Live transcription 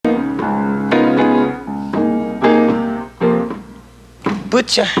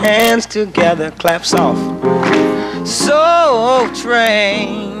Put your hands together, clap soft. Soul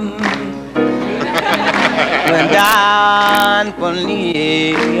Train went down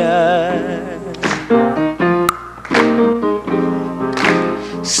Cornelius.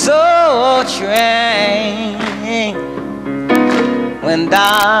 Soul Train went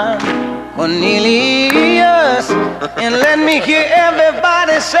down Cornelius. And let me hear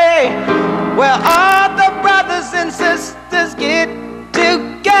everybody say, well, all the brothers and sisters get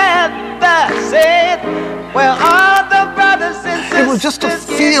together. Say it. Well, all the brothers and sisters. It was just a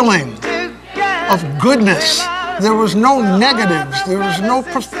feeling of goodness. There was no negatives. There was no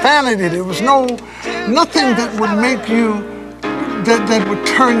profanity. There was nothing that would make you, that would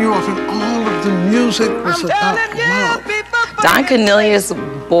turn you off. And all of the music was about love. Don Cornelius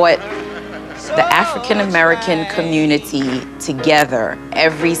brought the African-American community together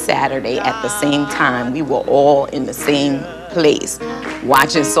every Saturday at the same time. We were all in the same place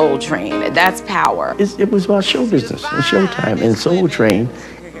watching Soul Train. That's power. It was about show business and showtime. And Soul Train,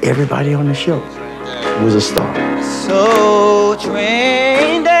 everybody on the show was a star. Soul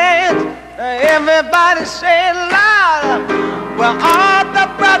Train dance, everybody say it louder. Well, all the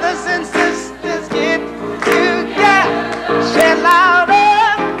brothers and sisters get together, say it louder.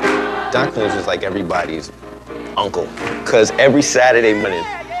 Don Cornelius was like everybody's uncle, because every Saturday morning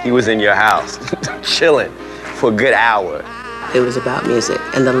he was in your house chilling for a good hour. It was about music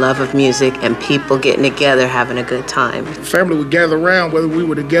and the love of music and people getting together, having a good time. Family would gather around whether we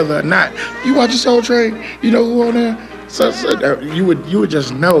were together or not. You watch the Soul Train, you know who on there? So you would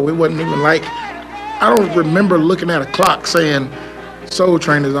just know. It wasn't even like, I don't remember looking at a clock saying Soul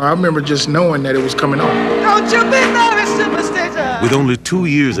Train is on. I remember just knowing that it was coming on. Don't you be nervous, superstition. With only 2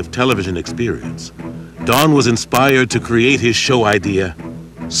 years of television experience, Don was inspired to create his show idea,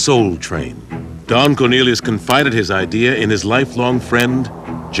 Soul Train. Don Cornelius confided his idea in his lifelong friend,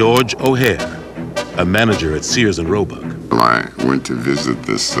 George O'Hare, a manager at Sears and Roebuck. Well, I went to visit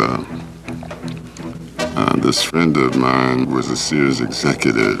this friend of mine was a Sears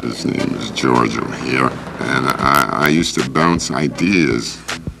executive. His name is George O'Hare. And I used to bounce ideas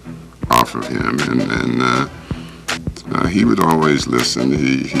off of him. And he would always listen.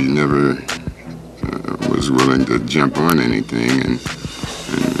 He never was willing to jump on anything and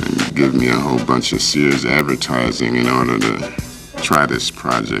give me a whole bunch of Sears advertising in order to try this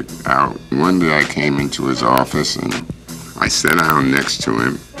project out. One day I came into his office and I sat down next to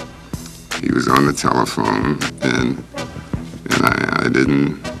him. He was on the telephone and I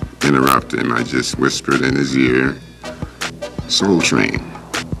didn't interrupt him. I just whispered in his ear, Soul Train.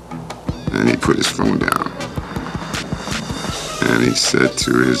 And he put his phone down. And he said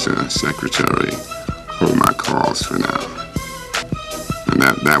to his secretary, hold my calls for now. And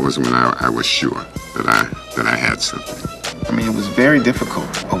that was when I was sure that I had something. I mean, it was very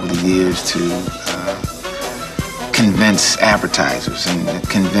difficult over the years to convince advertisers and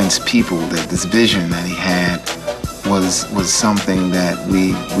convince people that this vision that he had was something that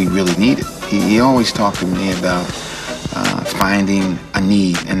we really needed. He always talked to me about finding a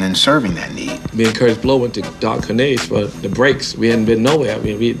need and then serving that need. Me and Curtis Blow went to Don Cornelius for the breaks. We hadn't been nowhere. I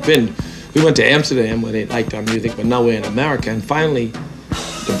mean, we went to Amsterdam where they liked our music, but nowhere in America. And finally,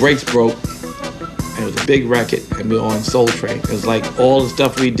 the brakes broke, and it was a big record, and we were on Soul Train. It was like all the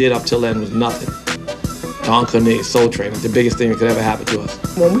stuff we did up till then was nothing. Don Cornelius, Soul Train, it's the biggest thing that could ever happen to us.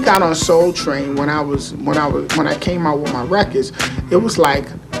 When we got on Soul Train, when I came out with my records, it was like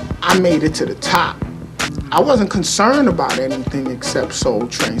I made it to the top. I wasn't concerned about anything except Soul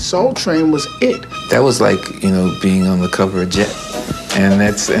Train. Soul Train was it. That was like, being on the cover of Jet. And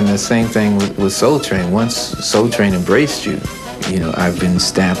the same thing with Soul Train. Once Soul Train embraced you, I've been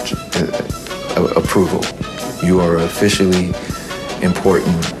stamped approval. You are officially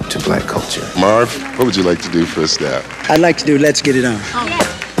important to black culture. Marv, what would you like to do for a step? I'd like to do Let's Get It On. I've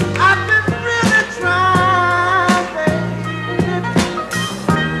been really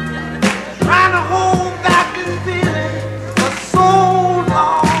trying to hold back this feeling for so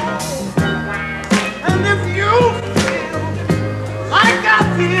long. And if you feel like I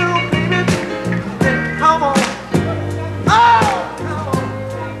feel, baby, then come on.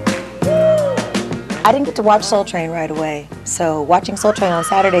 I didn't get to watch Soul Train right away, so watching Soul Train on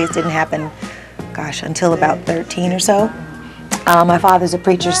Saturdays didn't happen, until about 13 or so. My father's a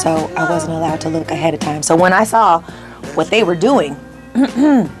preacher, so I wasn't allowed to look ahead of time. So when I saw what they were doing,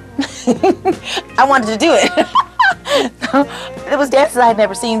 I wanted to do it. It was dances I had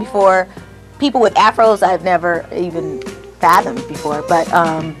never seen before, people with afros I've never even fathomed before, but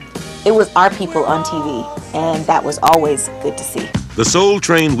it was our people on TV, and that was always good to see. The Soul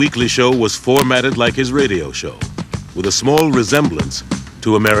Train weekly show was formatted like his radio show, with a small resemblance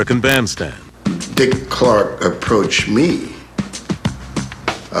to American Bandstand. Dick Clark approached me.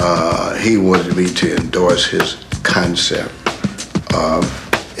 He wanted me to endorse his concept of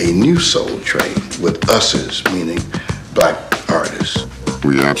a new Soul Train with us's, meaning black artists.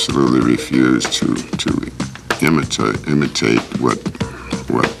 We absolutely refused to imitate what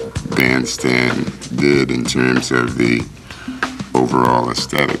Bandstand did in terms of the overall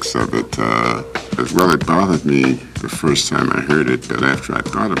aesthetics of it. As well, it bothered me the first time I heard it, but after I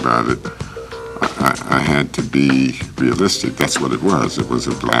thought about it, I had to be realistic. That's what it was. It was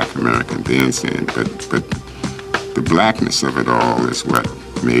a black American bandstand, but the blackness of it all is what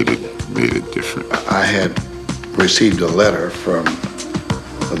made it different. I had received a letter from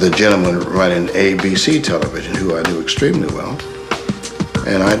the gentleman running ABC television, who I knew extremely well,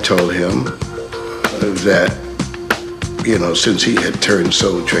 and I told him that, you know, since he had turned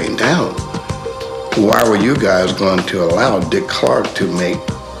Soul Train down, why were you guys going to allow Dick Clark to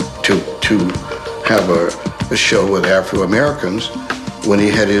have a show with Afro-Americans when he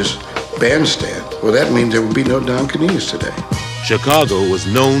had his bandstand? Well, that means there would be no Don Cornelius today. Chicago was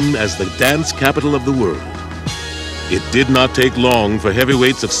known as the dance capital of the world. It did not take long for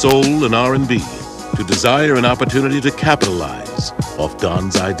heavyweights of soul and R&B to desire an opportunity to capitalize off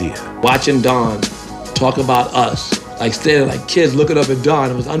Don's idea. Watching Don talk about us, like standing like kids looking up at Don,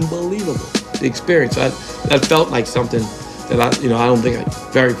 it was unbelievable, the experience. That felt like something that I don't think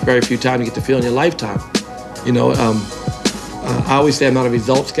very few times you get to feel in your lifetime. You know, I always say I'm not a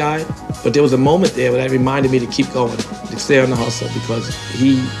results guy, but there was a moment there that reminded me to keep going, to stay on the hustle, because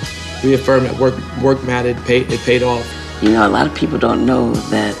he reaffirmed that work mattered, it paid off. You know, a lot of people don't know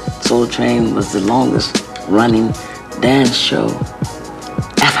that Soul Train was the longest running dance show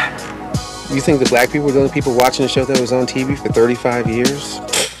ever. You think the black people were the only people watching a show that was on TV for 35 years?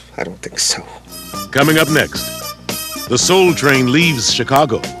 I don't think so. Coming up next, the Soul Train leaves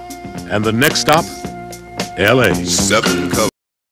Chicago, and the next stop, LA. 7 colors.